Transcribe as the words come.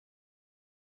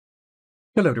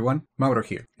Hello everyone, Mauro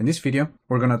here. In this video,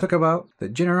 we're going to talk about the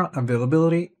general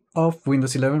availability of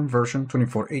Windows 11 version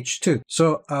 24H2.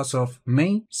 So as of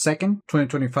May 2nd,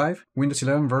 2025, Windows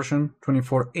 11 version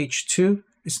 24H2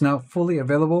 is now fully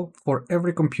available for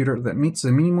every computer that meets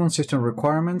the minimum system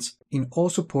requirements in all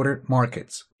supported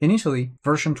markets. Initially,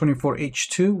 version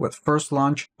 24H2 was first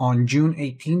launched on June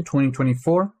 18,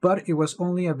 2024, but it was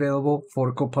only available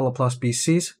for Copilot Plus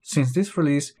PCs since this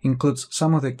release includes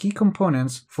some of the key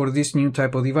components for this new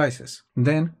type of devices.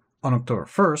 Then, on October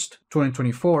 1st,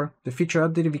 2024, the feature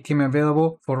update became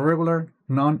available for regular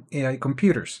non-AI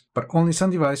computers, but only some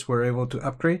devices were able to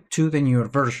upgrade to the newer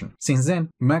version. Since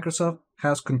then, Microsoft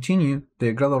has continued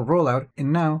the gradual rollout,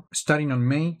 and now, starting on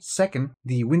May 2nd,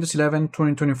 the Windows 11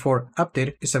 2024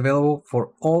 update is available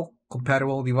for all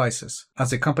compatible devices,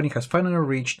 as the company has finally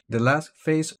reached the last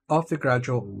phase of the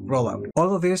gradual rollout.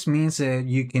 All of this means that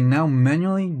you can now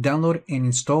manually download and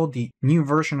install the new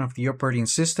version of the operating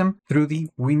system through the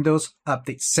Windows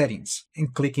Update settings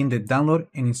and clicking the download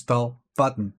and install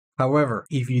button. However,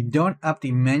 if you don't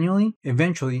update manually,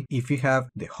 eventually, if you have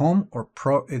the Home or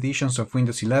Pro editions of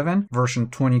Windows 11, version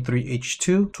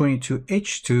 23H2,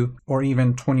 22H2, or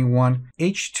even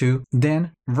 21H2,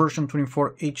 then version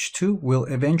 24H2 will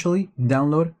eventually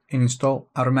download and install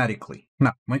automatically.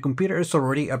 Now, my computer is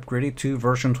already upgraded to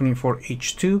version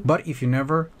 24H2, but if you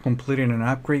never completed an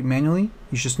upgrade manually,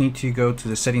 you just need to go to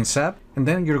the Settings app, and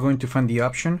then you're going to find the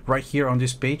option right here on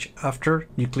this page after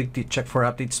you click the Check for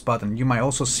Updates button. You might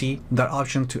also see that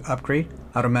option to upgrade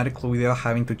automatically without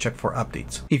having to check for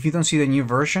updates. If you don't see the new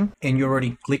version and you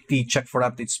already click the Check for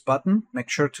Updates button, make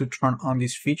sure to turn on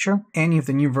this feature. And if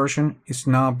the new version is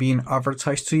not being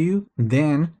advertised to you,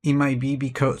 then it might be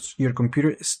because your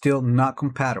computer is still not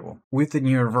compatible with the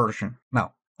newer version.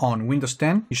 Now, on Windows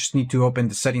 10, you just need to open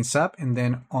the Settings app, and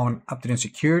then on Update and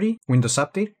Security, Windows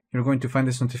Update, you're going to find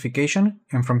this notification,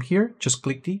 and from here, just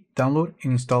click the Download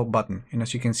and Install button. And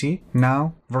as you can see,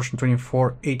 now version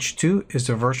 24H2 is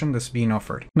the version that's being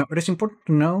offered. Now, it is important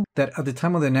to know that at the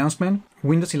time of the announcement,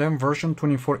 Windows 11 version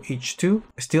 24H2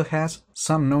 still has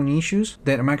some known issues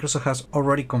that Microsoft has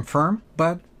already confirmed,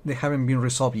 but they haven't been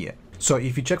resolved yet. So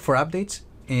if you check for updates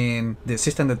and the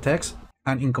system detects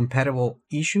an incompatible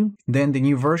issue, then the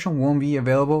new version won't be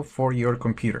available for your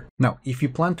computer. Now, if you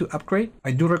plan to upgrade,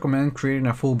 I do recommend creating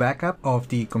a full backup of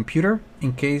the computer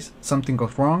in case something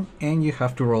goes wrong and you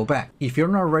have to roll back. If you're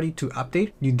not ready to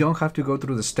update, you don't have to go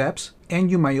through the steps, and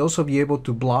you might also be able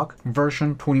to block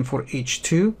version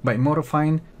 24H2 by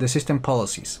modifying the system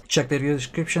policies. Check the video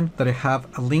description that I have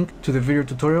a link to the video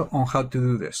tutorial on how to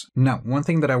do this. Now, one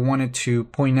thing that I wanted to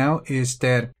point out is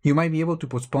that you might be able to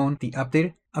postpone the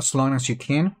update as long as you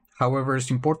can. However, it's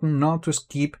important not to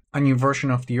skip a new version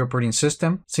of the operating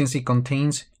system since it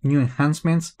contains new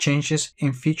enhancements, changes,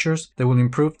 and features that will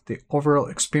improve the overall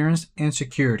experience and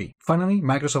security. Finally,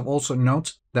 Microsoft also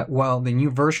notes that while the new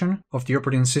version of the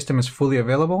operating system is fully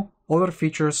available, other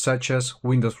features such as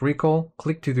Windows Recall,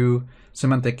 Click to Do,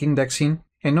 semantic indexing,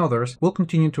 and others will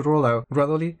continue to roll out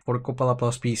gradually for Copilot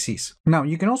Plus PCs. Now,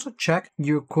 you can also check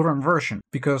your current version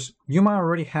because you might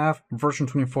already have version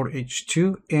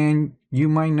 24H2 and you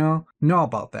might not know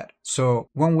about that. So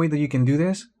one way that you can do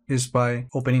this is by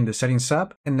opening the Settings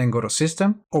app and then go to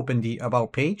System, open the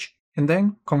About page, and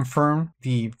then confirm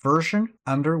the version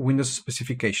under Windows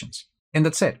specifications. And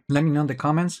that's it. Let me know in the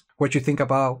comments what you think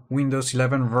about Windows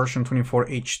 11 version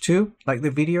 24H2. Like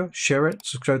the video, share it,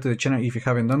 subscribe to the channel if you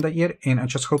haven't done that yet, and I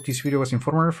just hope this video was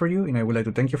informative for you, and I would like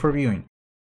to thank you for viewing.